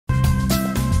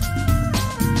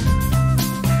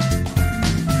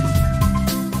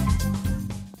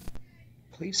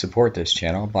Please support this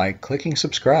channel by clicking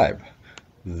subscribe,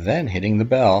 then hitting the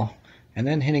bell, and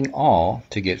then hitting all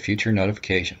to get future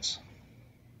notifications.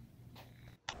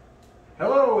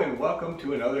 Hello and welcome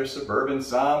to another Suburban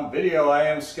Somm video. I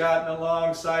am Scott and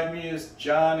alongside me is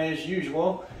John as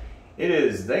usual. It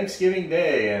is Thanksgiving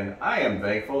Day and I am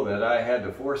thankful that I had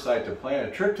the foresight to plan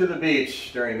a trip to the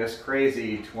beach during this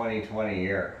crazy 2020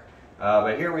 year.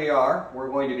 But here we are. We're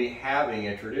going to be having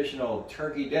a traditional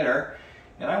turkey dinner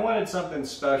and I wanted something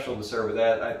special to serve with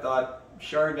that. I thought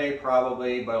Chardonnay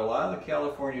probably, but a lot of the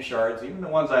California Chards, even the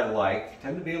ones I like,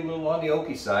 tend to be a little on the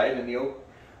oaky side, and the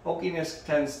oakiness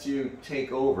tends to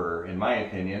take over, in my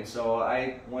opinion. So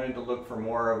I wanted to look for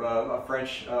more of a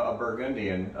French,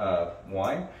 Burgundian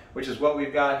wine, which is what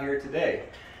we've got here today.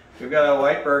 We've got a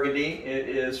white Burgundy. It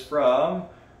is from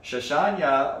Chassagne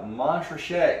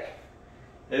Montrachet.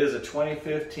 It is a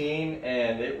 2015,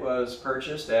 and it was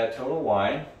purchased at Total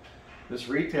Wine. This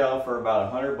retailed for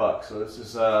about $100, so this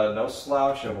is no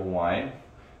slouch of a wine.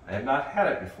 I have not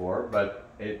had it before, but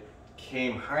it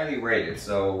came highly rated,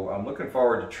 so I'm looking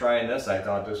forward to trying this. I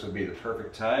thought this would be the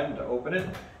perfect time to open it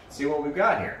and see what we've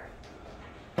got here.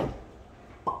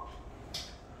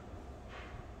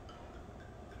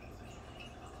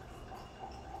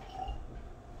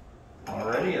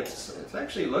 Already, it's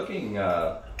actually looking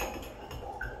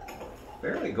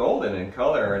fairly golden in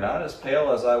color, not as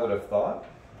pale as I would have thought.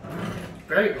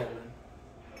 Very golden.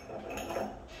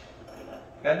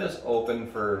 Had this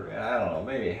open for, I don't know,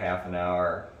 maybe half an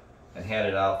hour and had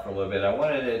it out for a little bit. I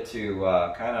wanted it to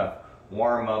kind of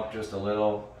warm up just a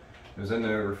little. It was in the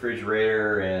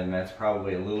refrigerator and that's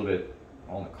probably a little bit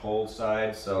on the cold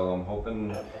side, so I'm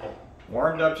hoping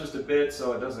warmed up just a bit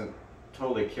so it doesn't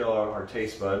totally kill our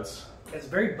taste buds. It's a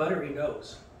very buttery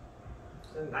nose.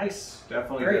 It's a nice,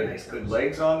 definitely very nice good nose.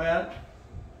 legs on that.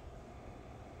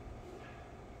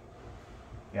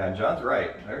 Yeah, John's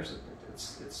right.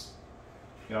 It's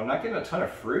you know, I'm not getting a ton of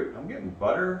fruit. I'm getting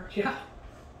butter. Yeah.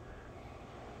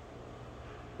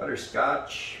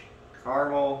 Butterscotch,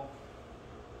 caramel.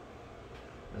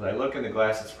 As I look in the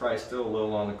glass, it's probably still a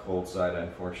little on the cold side,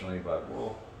 unfortunately, but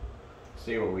we'll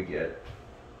see what we get.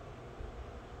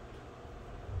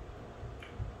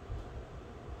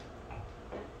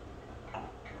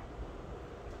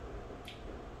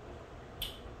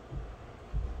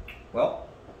 Well,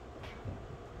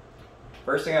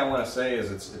 first thing I want to say is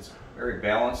it's very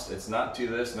balanced. It's not to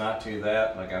this, not to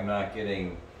that. Like, I'm not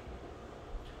getting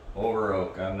over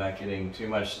oak. I'm not getting too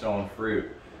much stone fruit.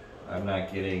 I'm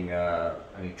not getting a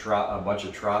bunch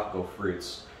of tropical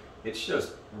fruits. It's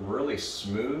just really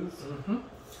smooth,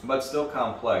 but still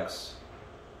complex.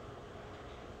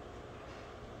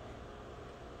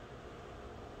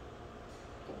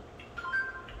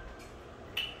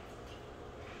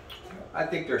 I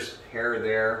think there's pear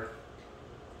there,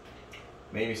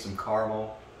 maybe some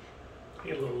caramel.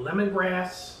 You have a little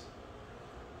lemongrass,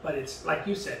 but it's, like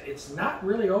you said, it's not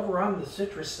really over on the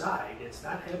citrus side. It's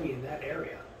not heavy in that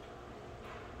area.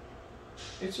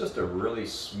 It's just a really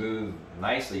smooth,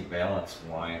 nicely balanced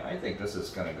wine. I think this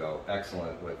is going to go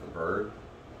excellent with the bird.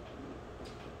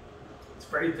 It's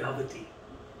very velvety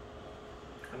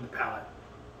on the palate.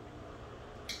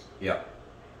 Yep.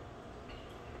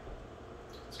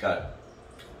 It's got,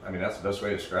 I mean, that's the best way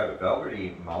to describe it,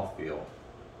 velvety mouthfeel.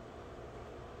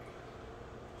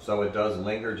 So it does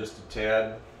linger just a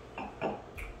tad,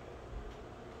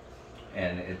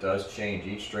 and it does change.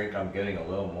 Each drink I'm getting a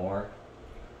little more.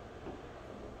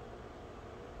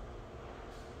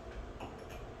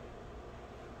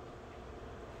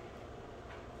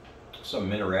 Some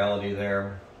minerality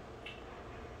there.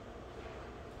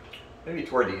 Maybe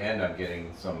toward the end I'm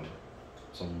getting some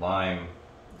lime,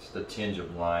 just a tinge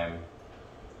of lime.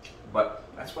 But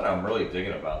that's what I'm really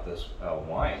digging about this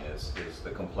wine is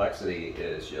the complexity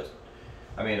is just,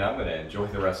 I mean, I'm going to enjoy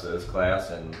the rest of this glass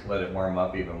and let it warm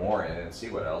up even more and see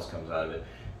what else comes out of it.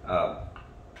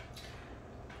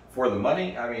 For the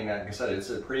money, I mean, like I said, it's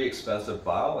a pretty expensive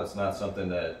bottle. It's not something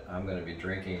that I'm going to be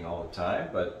drinking all the time,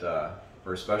 but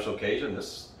for a special occasion,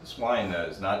 this wine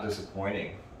is not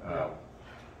disappointing.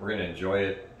 We're going to enjoy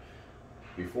it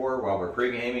while we're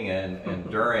pre-gaming and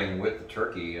during with the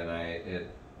turkey, and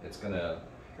it's going to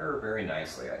pair very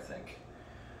nicely, I think.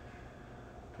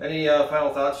 Any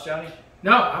final thoughts, Johnny?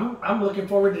 No, I'm looking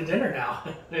forward to dinner now,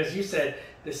 as you said,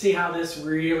 to see how this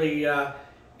really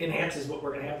enhances what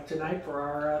we're going to have tonight for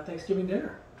our Thanksgiving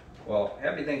dinner. Well,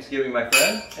 happy Thanksgiving, my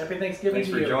friend. Happy Thanksgiving to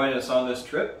you. Thanks for joining us on this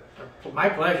trip. My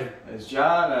pleasure. It's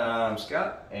John and I'm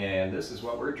Scott, and this is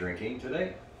what we're drinking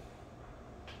today.